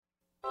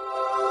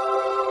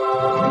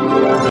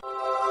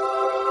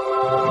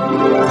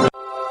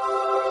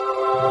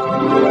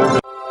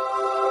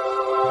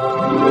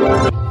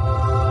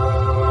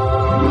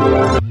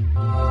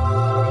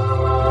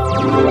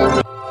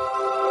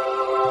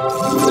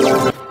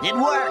It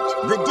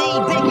worked! The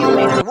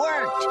debigulator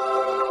worked!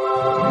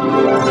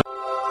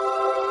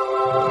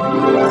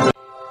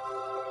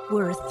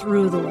 We're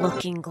through the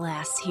looking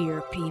glass here,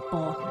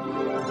 people.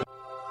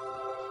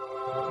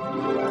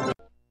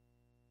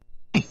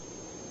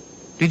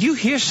 Did you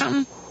hear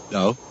something?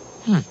 No.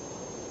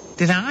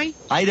 Did I?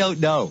 I don't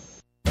know.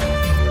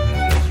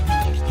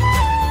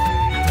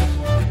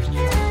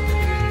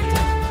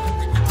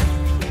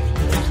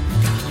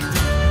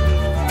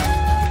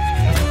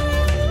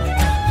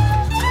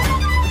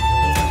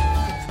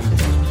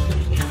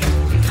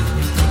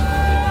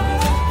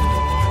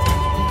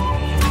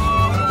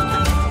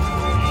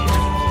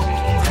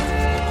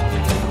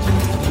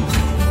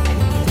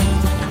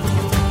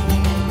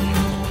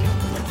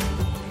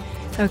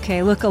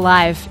 Okay, look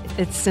alive.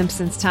 It's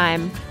Simpsons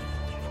time.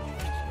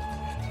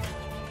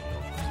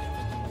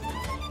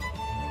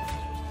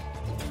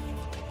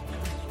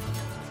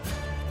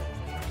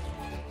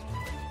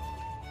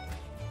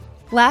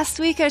 Last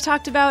week I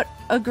talked about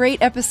a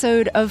great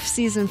episode of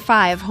Season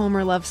 5,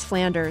 Homer Loves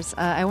Flanders.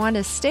 I want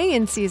to stay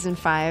in Season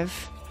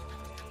 5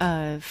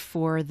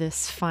 for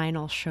this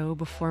final show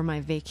before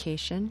my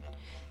vacation,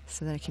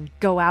 so that I can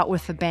go out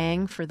with a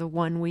bang for the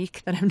 1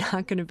 week that I'm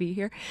not going to be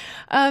here,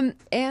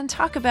 and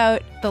talk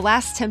about The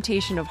Last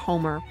Temptation of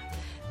Homer.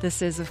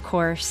 This is, of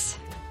course,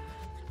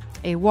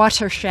 a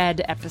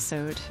watershed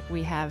episode.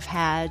 We have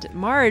had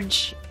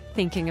Marge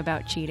thinking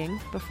about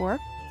cheating before,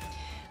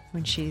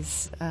 when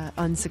she's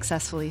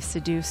unsuccessfully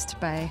seduced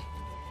by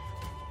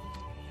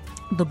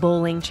the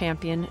bowling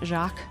champion,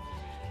 Jacques.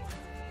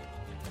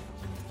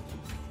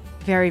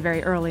 Very,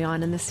 very early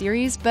on in the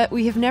series, but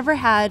we have never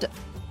had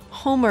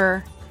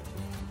Homer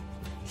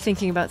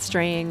thinking about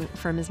straying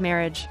from his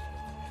marriage.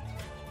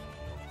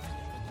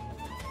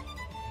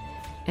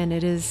 And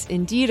it is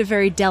indeed a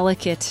very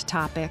delicate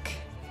topic.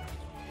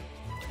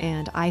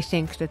 And I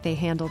think that they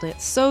handled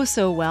it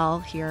so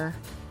well here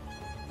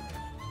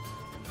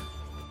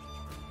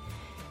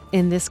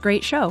in this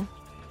great show,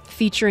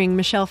 featuring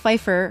Michelle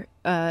Pfeiffer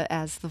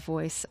as the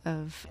voice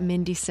of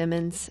Mindy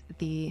Simmons,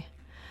 the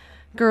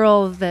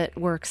girl that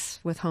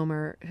works with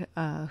Homer,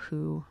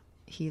 who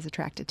he's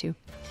attracted to.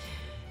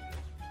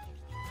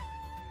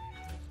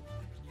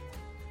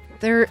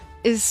 There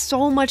is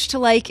so much to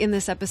like in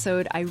this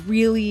episode. I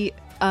really,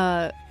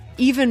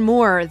 even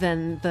more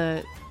than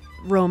the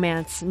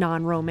romance,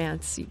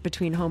 non-romance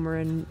between Homer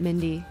and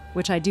Mindy,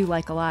 which I do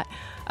like a lot.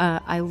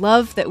 I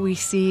love that we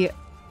see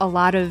a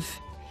lot of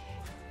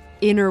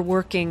inner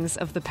workings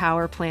of the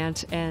power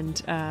plant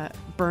and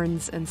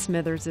Burns and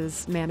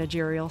Smithers'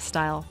 managerial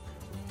style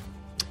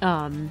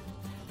that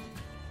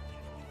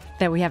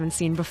we haven't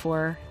seen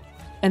before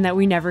and that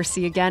we never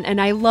see again. And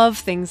I love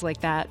things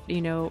like that,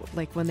 you know,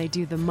 like when they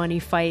do the money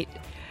fight.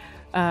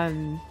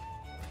 And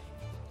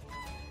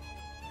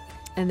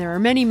there are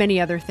many, many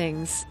other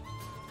things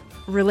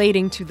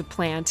relating to the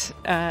plant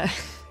that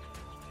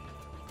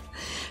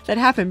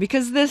happen,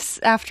 because this,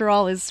 after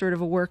all, is sort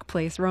of a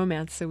workplace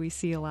romance. So we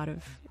see a lot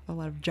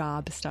of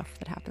job stuff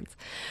that happens.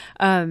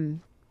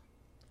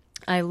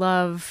 I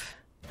love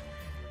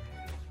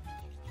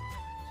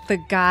the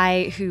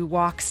guy who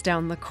walks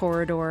down the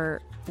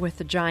corridor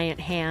with a giant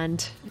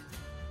hand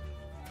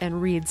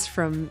and reads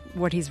from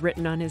what he's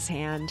written on his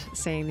hand,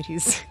 saying that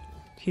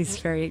he's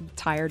very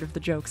tired of the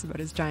jokes about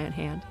his giant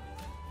hand.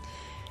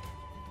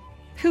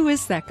 Who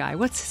is that guy?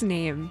 What's his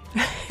name?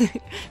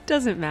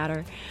 Doesn't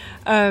matter.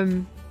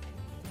 In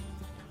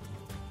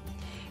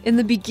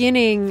the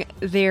beginning,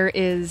 there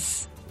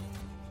is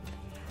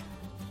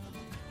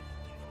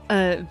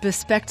a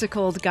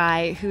bespectacled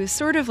guy who is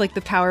sort of like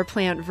the power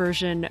plant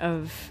version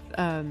of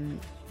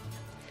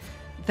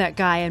that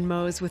guy in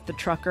Moe's with the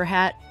trucker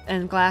hat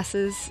and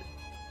glasses.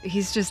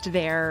 He's just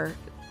there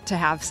to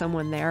have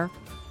someone there.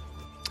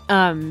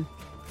 And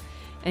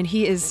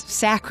he is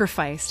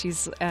sacrificed.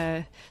 He's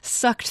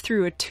sucked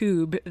through a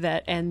tube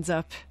that ends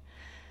up,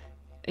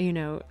 you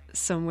know,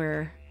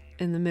 somewhere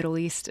in the Middle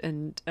East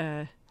and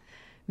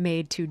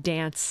made to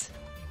dance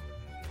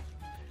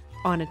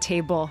on a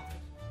table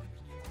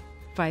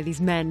by these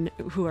men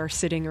who are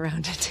sitting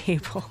around a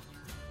table.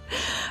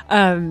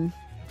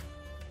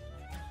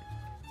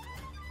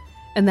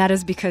 And that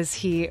is because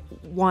he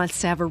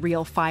wants to have a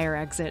real fire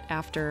exit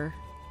after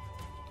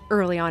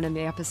early on in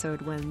the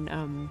episode when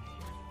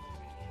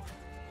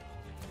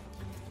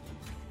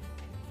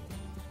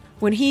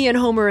he and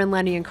Homer and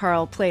Lenny and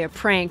Carl play a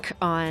prank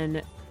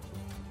on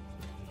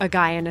a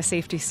guy in a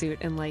safety suit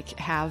and like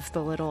have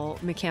the little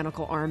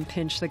mechanical arm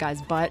pinch the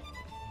guy's butt.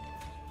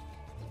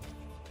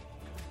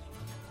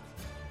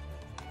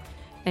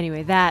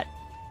 Anyway, that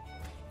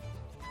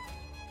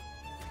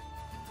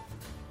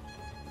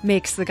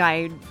makes the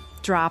guy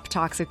drop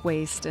toxic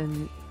waste,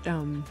 and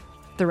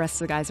the rest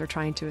of the guys are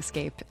trying to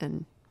escape,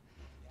 and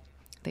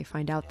they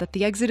find out that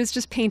the exit is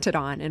just painted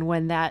on, and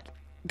when that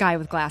guy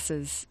with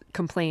glasses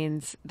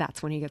complains,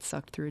 that's when he gets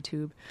sucked through a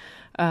tube.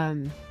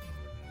 Very,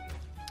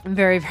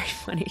 very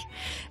funny.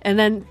 And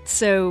then,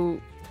 so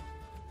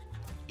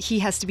he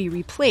has to be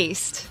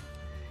replaced.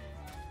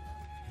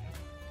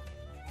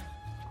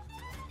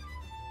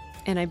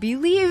 And I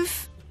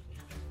believe,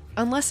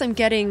 unless I'm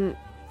getting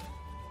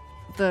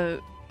the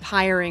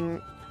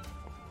hiring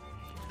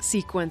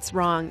sequence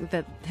wrong,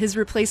 that his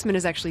replacement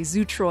is actually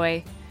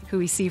Zutroy, who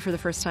we see for the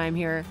first time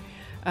here.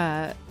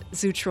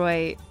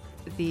 Zutroy,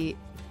 the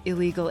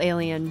illegal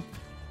alien.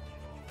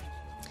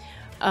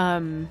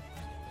 And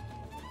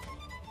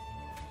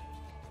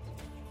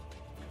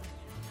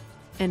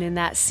in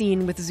that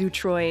scene with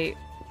Zutroy,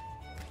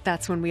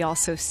 that's when we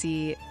also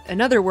see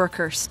another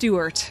worker,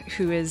 Stuart,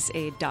 who is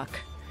a duck.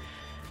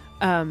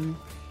 I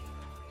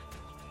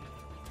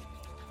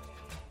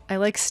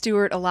like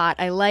Stuart a lot.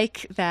 I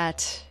like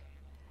that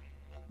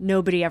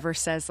nobody ever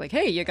says, like,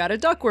 hey, you got a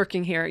duck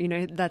working here. You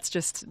know, that's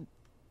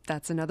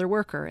another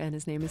worker, and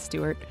his name is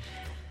Stuart.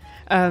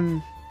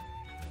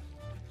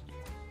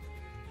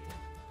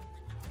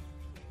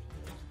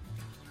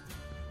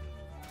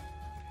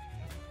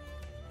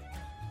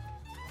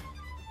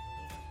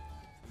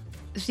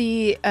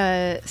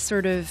 The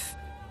sort of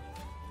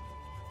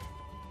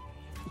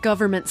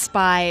government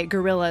spy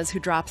guerrillas who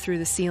drop through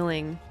the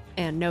ceiling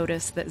and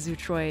notice that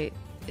Zutroy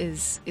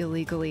is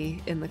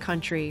illegally in the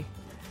country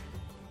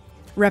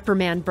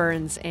reprimand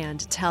Burns and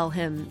tell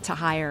him to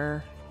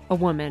hire a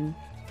woman,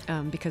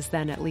 because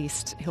then at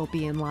least he'll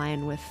be in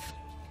line with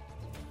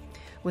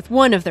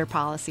one of their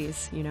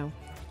policies, you know,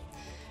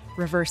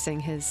 reversing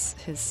his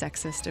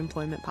sexist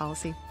employment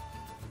policy.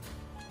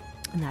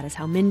 And that is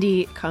how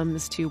Mindy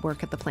comes to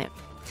work at the plant.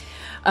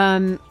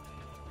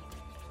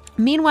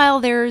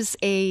 Meanwhile, there's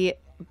a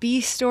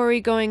B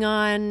story going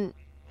on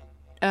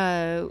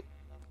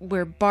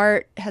where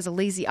Bart has a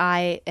lazy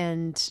eye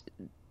and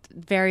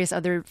various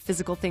other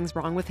physical things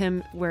wrong with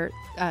him, where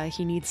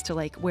he needs to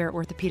like wear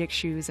orthopedic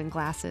shoes and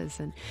glasses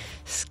and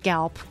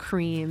scalp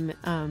cream,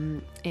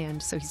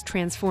 and so he's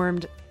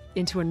transformed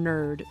into a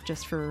nerd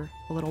just for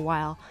a little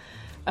while.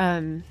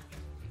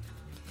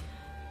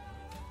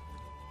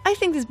 I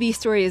think this B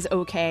story is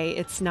okay.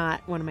 It's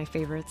not one of my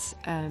favorites.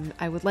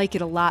 I would like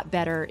it a lot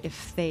better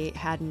if they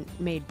hadn't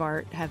made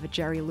Bart have a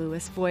Jerry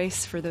Lewis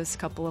voice for those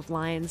couple of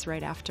lines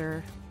right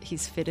after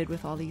he's fitted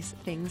with all these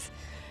things.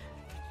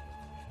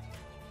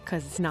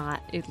 Because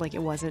it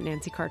wasn't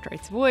Nancy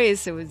Cartwright's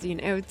voice. It was,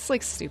 it's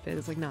like stupid.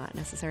 It's like not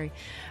necessary.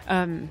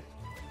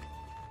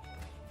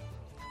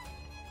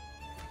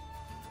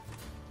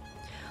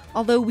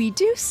 Although we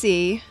do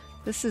see,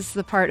 this is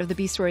the part of the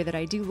B story that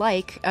I do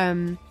like,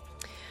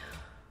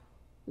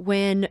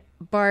 when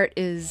Bart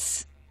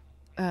is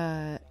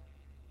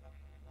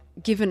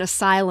given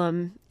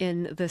asylum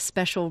in the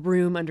special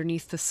room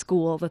underneath the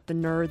school that the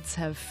nerds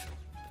have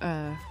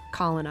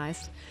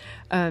colonized.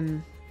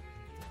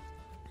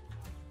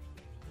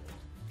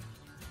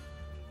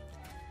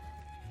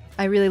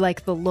 I really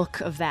like the look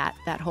of that.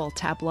 That whole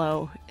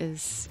tableau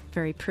is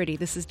very pretty.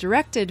 This is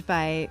directed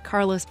by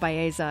Carlos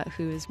Baeza,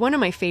 who is one of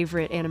my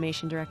favorite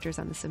animation directors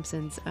on The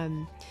Simpsons,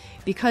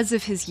 because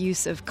of his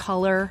use of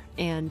color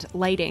and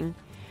lighting.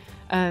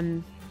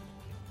 I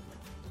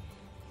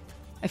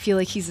feel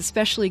like he's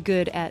especially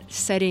good at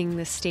setting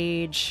the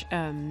stage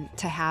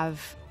to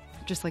have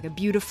just like a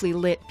beautifully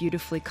lit,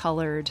 beautifully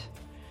colored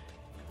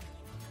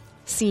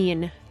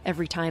scene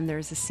every time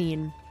there's a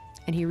scene.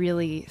 And he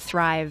really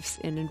thrives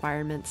in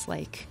environments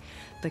like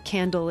the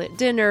candlelit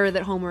dinner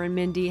that Homer and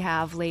Mindy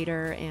have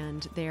later,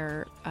 and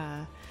their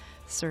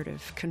sort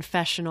of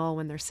confessional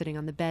when they're sitting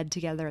on the bed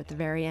together at the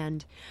very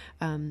end.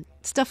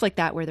 Stuff like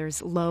that where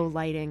there's low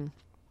lighting.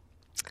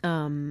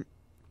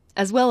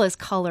 As well as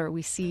color.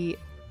 We see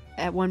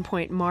at one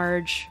point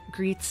Marge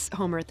greets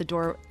Homer at the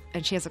door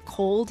and she has a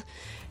cold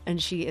and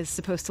she is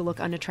supposed to look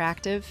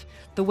unattractive.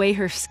 The way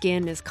her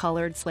skin is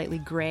colored slightly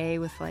gray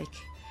with like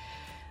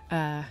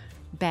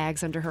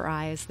bags under her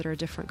eyes that are a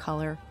different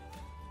color.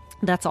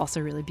 That's also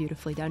really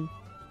beautifully done.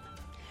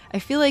 I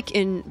feel like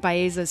in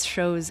Baeza's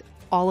shows,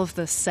 all of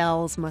the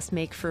cells must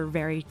make for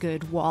very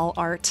good wall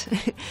art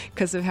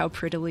because of how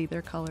prettily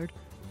they're colored.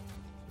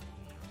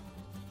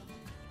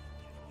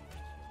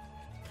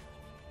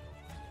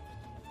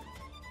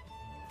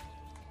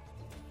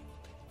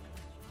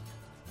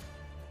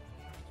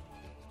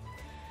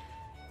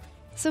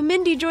 So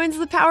Mindy joins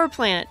the power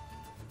plant.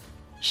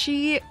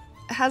 She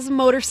has a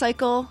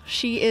motorcycle.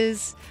 She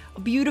is a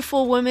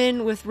beautiful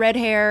woman with red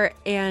hair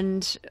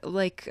and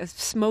like a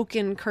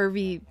smoking,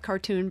 curvy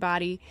cartoon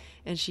body.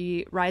 And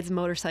she rides a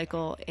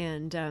motorcycle.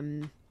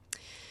 And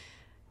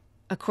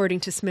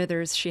according to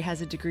Smithers, she has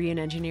a degree in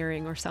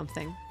engineering or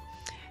something.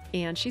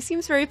 And she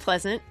seems very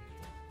pleasant.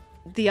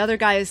 The other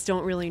guys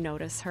don't really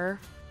notice her.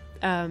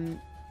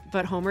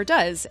 But Homer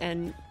does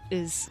and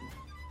is...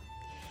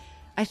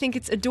 I think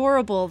it's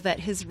adorable that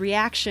his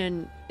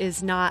reaction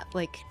is not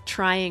like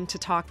trying to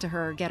talk to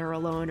her, get her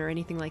alone or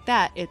anything like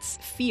that. It's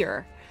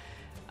fear.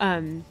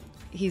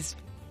 He's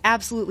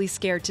absolutely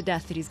scared to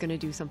death that he's going to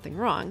do something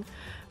wrong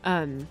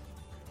and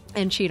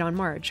cheat on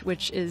Marge,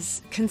 which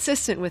is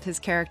consistent with his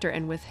character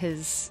and with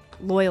his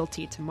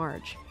loyalty to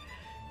Marge.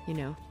 You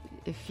know,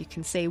 if you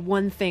can say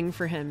one thing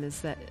for him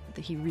is that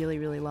he really,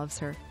 really loves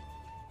her.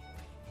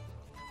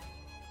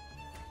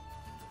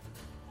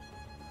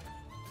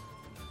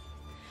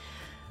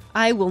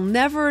 I will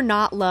never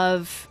not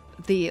love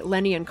the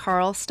Lenny and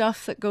Carl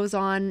stuff that goes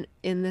on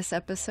in this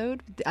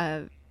episode.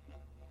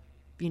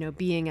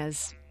 Being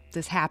as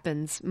this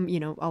happens,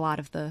 a lot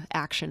of the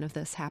action of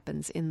this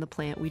happens in the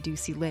plant. We do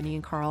see Lenny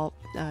and Carl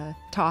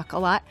talk a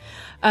lot.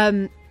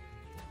 But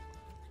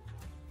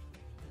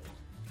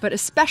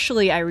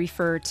especially I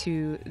refer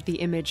to the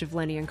image of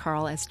Lenny and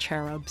Carl as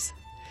cherubs.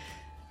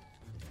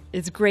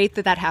 It's great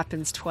that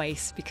happens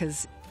twice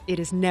because it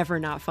is never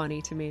not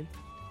funny to me.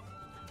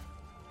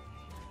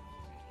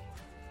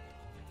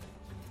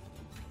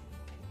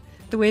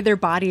 The way their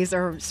bodies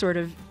are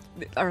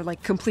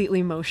like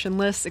completely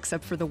motionless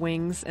except for the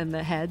wings and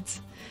the heads,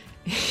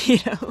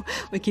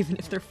 like even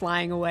if they're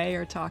flying away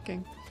or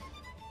talking.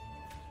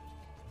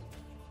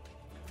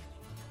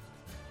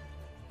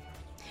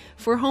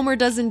 For Homer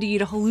does indeed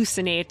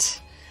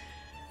hallucinate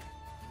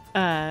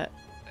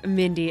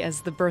Mindy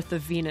as the birth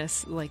of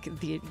Venus, like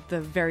the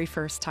very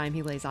first time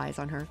he lays eyes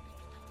on her.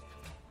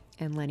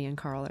 And Lenny and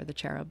Carl are the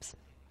cherubs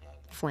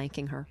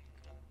flanking her.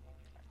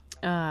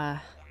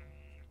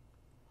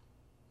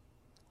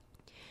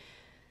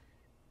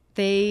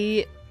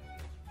 They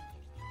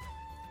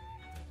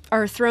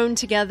are thrown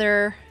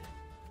together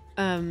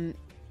in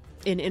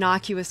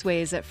innocuous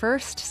ways at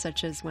first,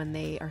 such as when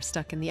they are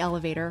stuck in the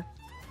elevator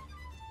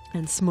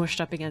and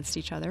smushed up against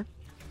each other.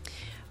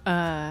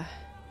 That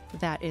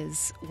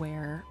is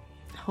where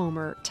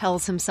Homer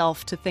tells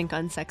himself to think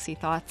unsexy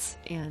thoughts,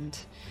 and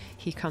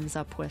he comes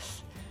up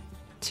with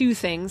two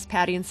things: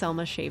 Patty and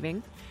Selma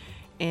shaving,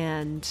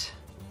 and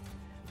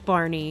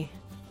Barney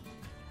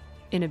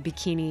in a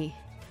bikini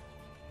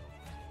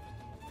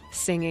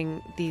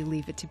singing the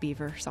Leave It to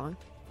Beaver song.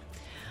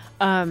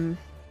 But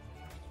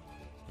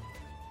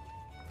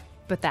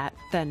that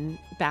then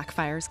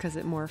backfires because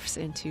it morphs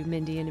into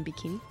Mindy in a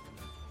bikini.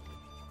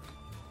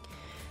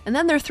 And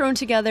then they're thrown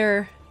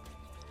together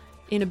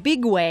in a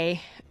big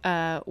way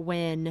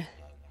when,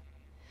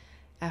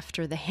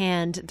 after the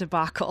hand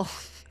debacle,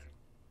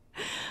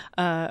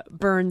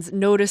 Burns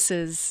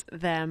notices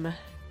them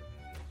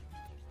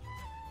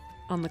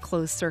on the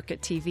closed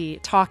circuit TV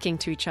talking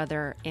to each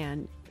other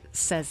and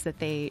says that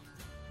they,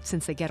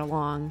 since they get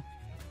along,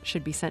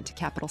 should be sent to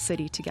Capital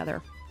City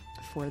together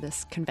for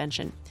this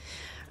convention.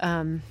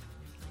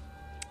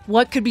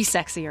 What could be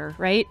sexier,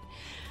 right?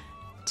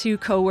 Two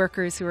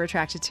co-workers who are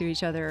attracted to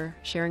each other,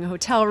 sharing a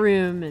hotel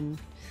room and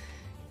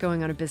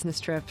going on a business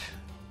trip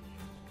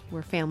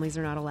where families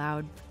are not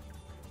allowed.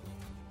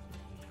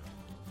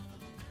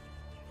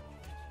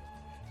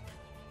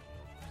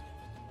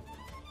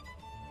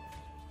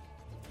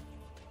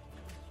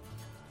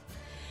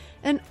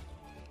 And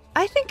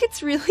I think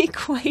it's really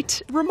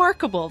quite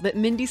remarkable that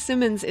Mindy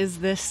Simmons is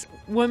this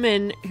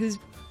woman who's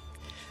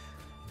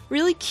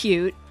really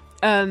cute,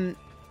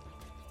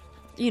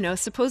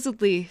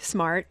 supposedly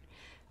smart,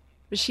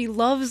 but she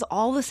loves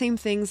all the same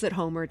things that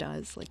Homer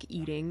does, like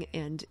eating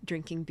and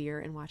drinking beer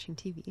and watching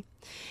TV.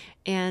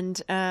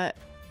 And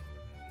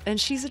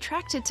she's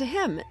attracted to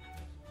him.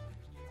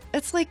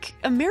 It's like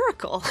a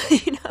miracle,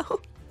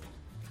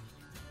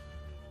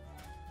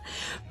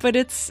 But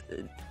it's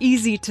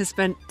easy to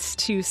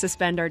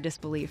suspend our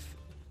disbelief.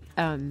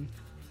 At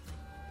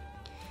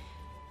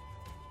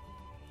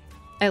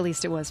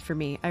least it was for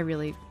me. I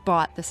really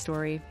bought the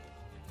story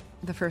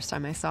the first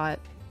time I saw it.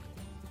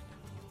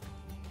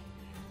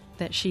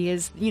 That she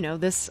is,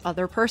 this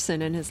other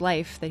person in his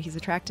life that he's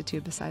attracted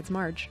to besides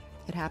Marge.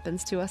 It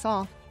happens to us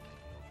all.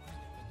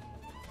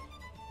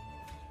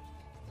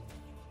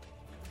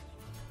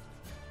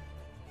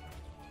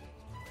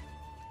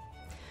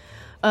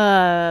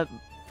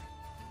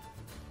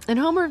 And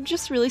Homer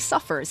just really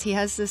suffers. He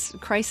has this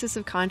crisis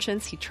of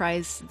conscience. He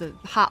tries the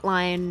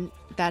hotline.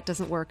 That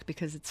doesn't work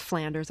because it's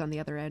Flanders on the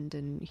other end,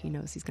 and he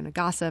knows he's going to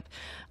gossip.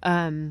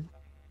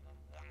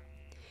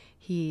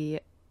 He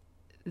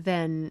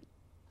then,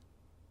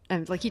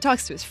 he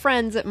talks to his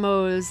friends at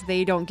Moe's.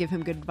 They don't give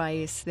him good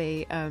advice.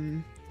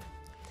 And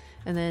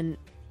then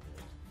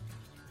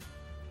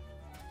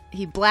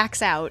he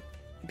blacks out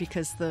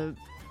because the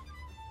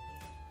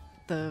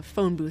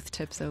phone booth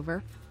tips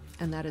over,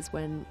 and that is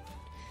when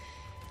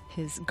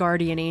his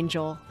guardian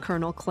angel,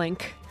 Colonel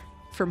Clink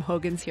from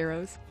Hogan's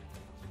Heroes,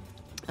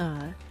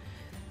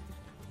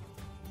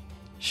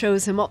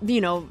 shows him,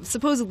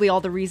 supposedly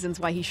all the reasons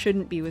why he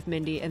shouldn't be with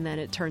Mindy, and then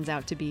it turns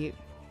out to be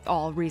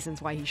all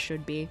reasons why he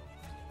should be.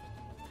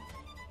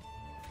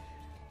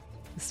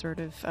 This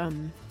sort of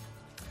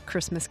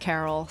Christmas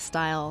Carol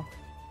style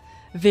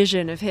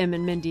vision of him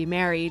and Mindy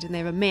married, and they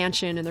have a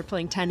mansion, and they're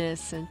playing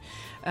tennis, and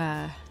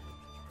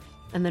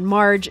then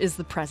Marge is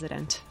the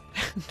president.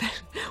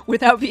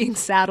 Without being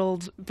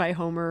saddled by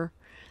Homer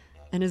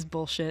and his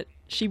bullshit,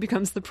 she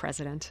becomes the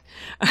president,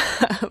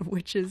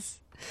 which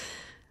is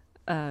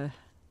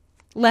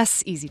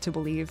less easy to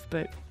believe,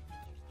 but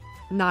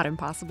not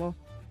impossible.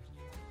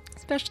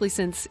 Especially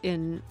since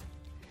in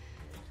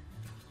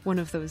one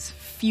of those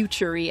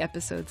future-y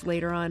episodes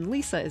later on,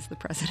 Lisa is the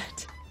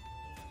president.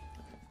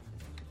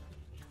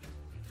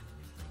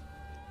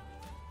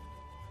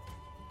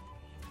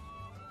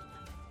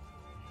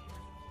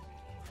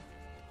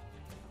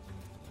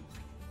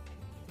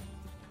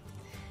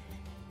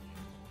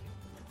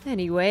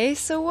 Anyway,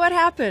 so what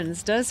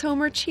happens? Does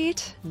Homer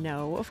cheat?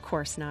 No, of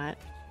course not.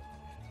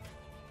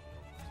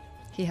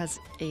 He has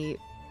a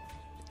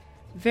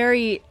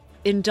very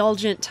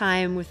indulgent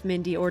time with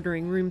Mindy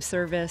ordering room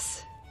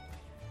service.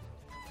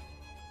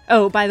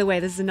 Oh, by the way,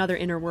 this is another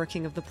inner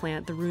working of the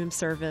plant. The room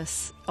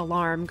service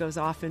alarm goes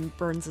off in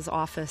Burns'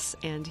 office,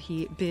 and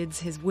he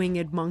bids his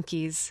winged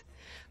monkeys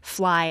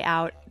fly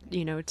out,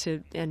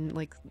 and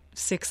like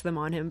 6 them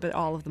on him, but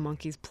all of the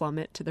monkeys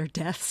plummet to their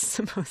deaths,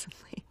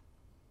 supposedly.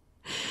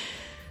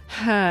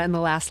 And the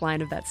last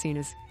line of that scene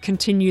is,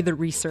 "Continue the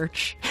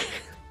research."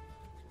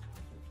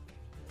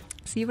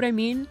 See what I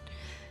mean?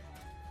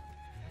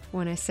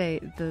 When I say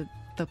the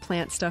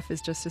plant stuff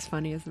is just as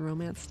funny as the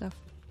romance stuff.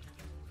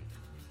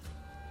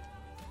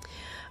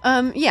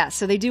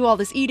 So they do all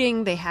this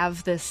eating. They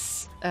have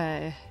this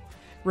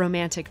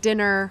romantic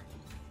dinner.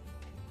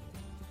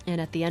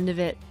 And at the end of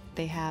it,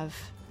 they have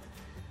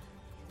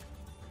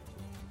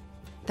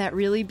that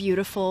really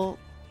beautiful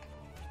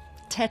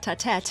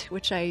tete-a-tete,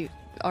 which I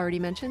already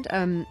mentioned,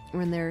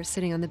 when they're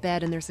sitting on the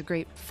bed and there's a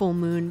great full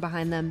moon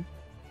behind them.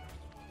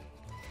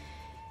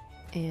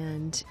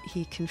 And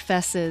he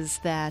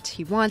confesses that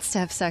he wants to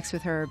have sex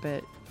with her,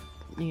 but,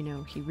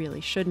 he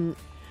really shouldn't.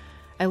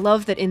 I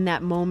love that in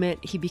that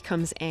moment he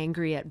becomes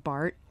angry at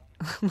Bart.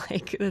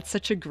 Like, that's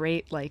such a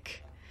great,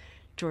 like,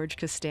 George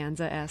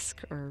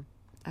Costanza-esque, or,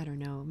 I don't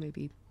know,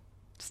 maybe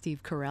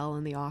Steve Carell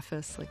in The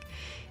Office. Like,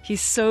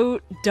 he's so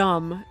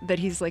dumb that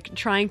he's, like,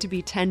 trying to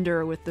be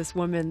tender with this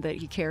woman that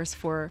he cares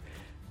for.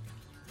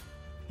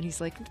 And he's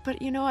like, but,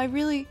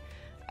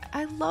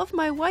 I love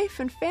my wife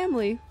and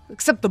family,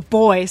 except the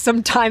boy.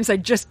 Sometimes I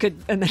just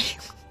could, and then,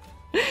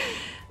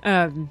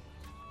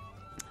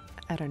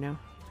 I don't know.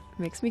 It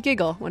makes me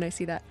giggle when I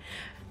see that.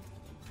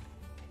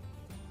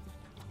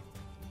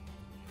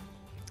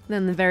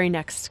 Then the very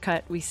next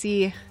cut, we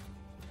see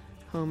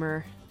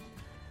Homer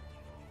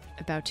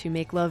about to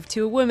make love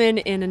to a woman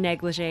in a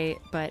negligee,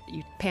 but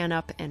you pan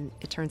up and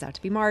it turns out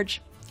to be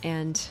Marge,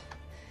 and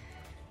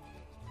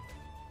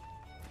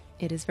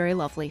it is very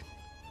lovely,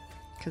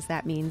 because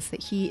that means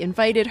that he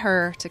invited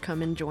her to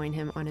come and join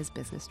him on his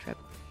business trip.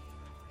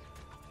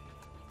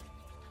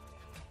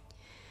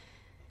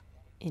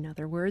 In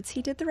other words,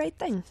 he did the right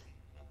thing.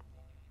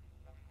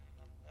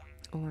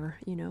 Or,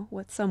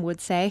 what some would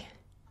say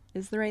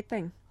is the right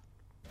thing.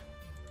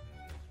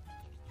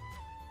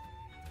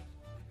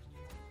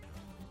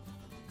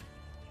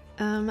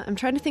 I'm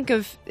trying to think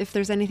of if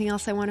there's anything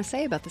else I want to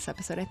say about this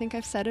episode. I think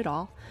I've said it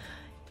all.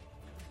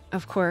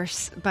 Of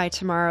course, by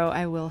tomorrow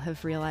I will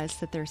have realized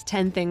that there's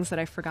 10 things that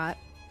I forgot.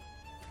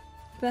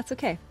 But that's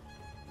okay.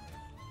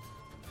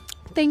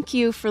 Thank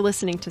you for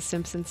listening to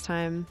Simpsons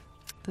Time.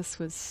 This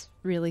was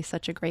really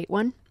such a great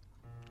one.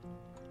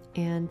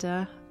 And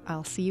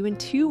I'll see you in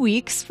 2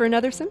 weeks for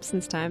another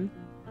Simpsons Time.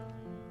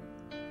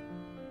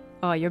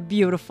 Oh, you're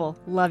beautiful.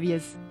 Love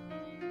yous.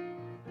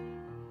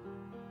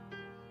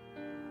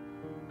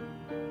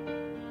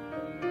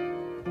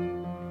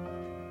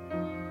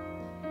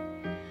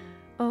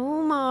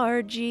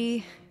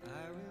 Margie.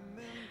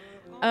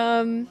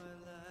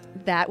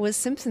 That was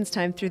Simpsons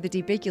Time through the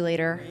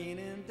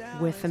Debigulator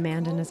with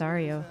Amanda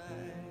Nazario.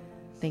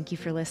 Thank you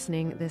for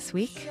listening this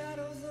week.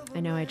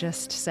 I know I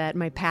just said,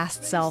 my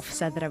past self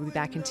said that I would be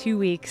back in 2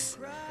 weeks.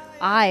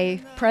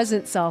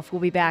 Present self, will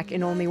be back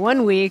in only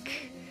 1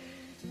 week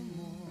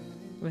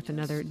with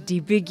another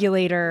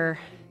Debigulator,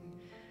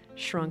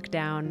 shrunk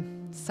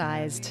down,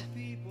 sized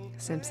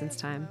Simpsons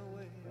Time.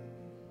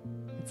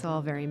 It's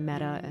all very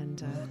meta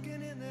and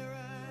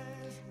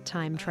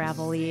time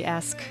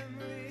travel-y-esque.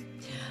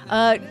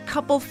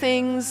 Couple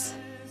things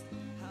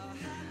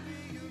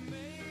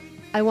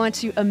I want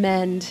to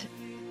amend.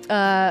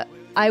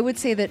 I would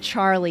say that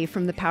Charlie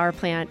from the power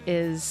plant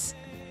is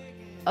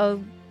a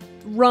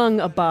rung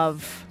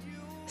above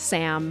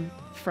Sam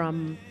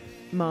from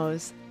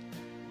Moe's.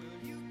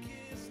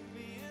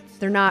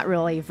 They're not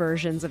really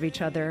versions of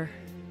each other,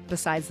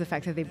 besides the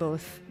fact that they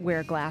both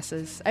wear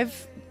glasses.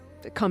 I've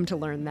come to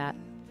learn that.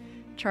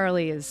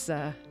 Charlie is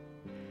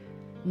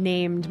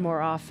named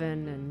more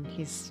often, and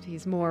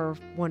he's more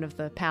one of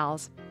the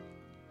pals.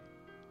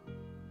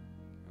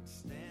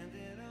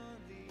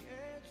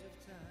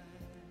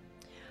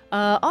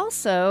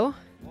 Also,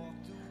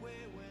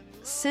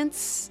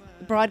 since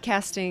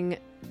broadcasting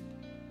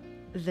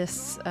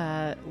this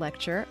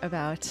lecture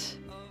about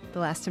The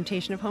Last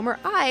Temptation of Homer,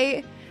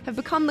 I have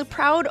become the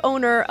proud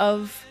owner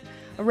of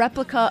a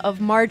replica of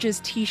Marge's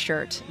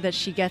t-shirt that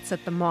she gets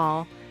at the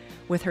mall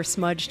with her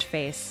smudged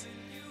face.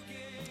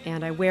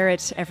 And I wear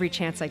it every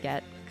chance I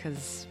get,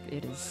 because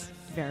it is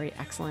very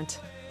excellent.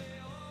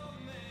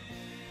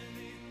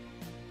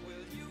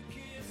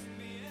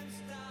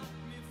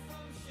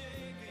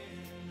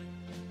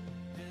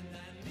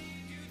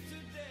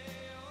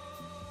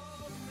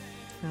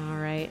 All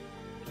right.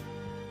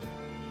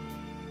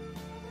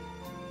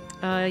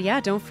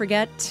 Don't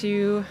forget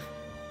to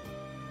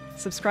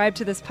subscribe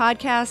to this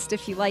podcast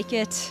if you like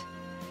it.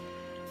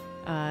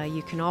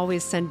 You can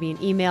always send me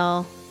an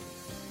email.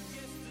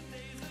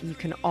 You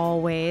can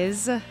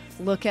always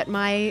look at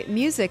my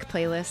music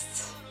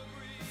playlists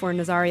for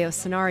Nazario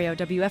Scenario,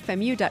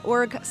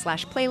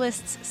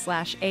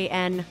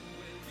 wfmu.org/playlists/AN.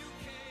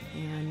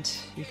 And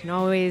you can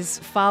always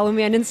follow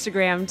me on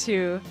Instagram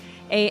too,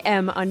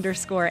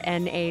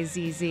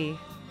 AM_NAZZ.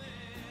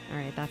 All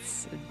right,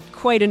 that's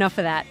quite enough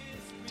of that.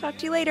 Talk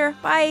to you later.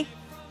 Bye.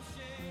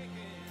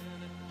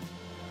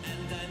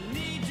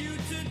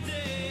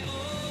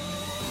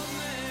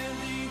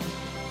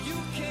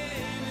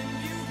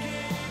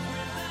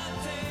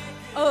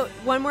 Oh,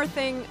 one more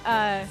thing.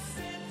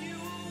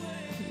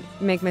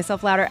 Make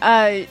myself louder.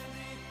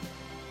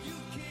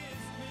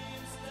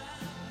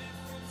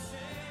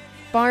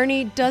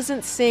 Barney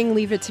doesn't sing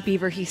Leave It to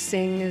Beaver. He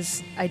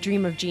sings I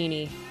Dream of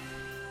Jeannie.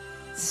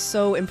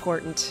 So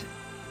important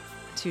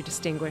to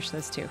distinguish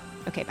those two.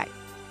 Okay, bye.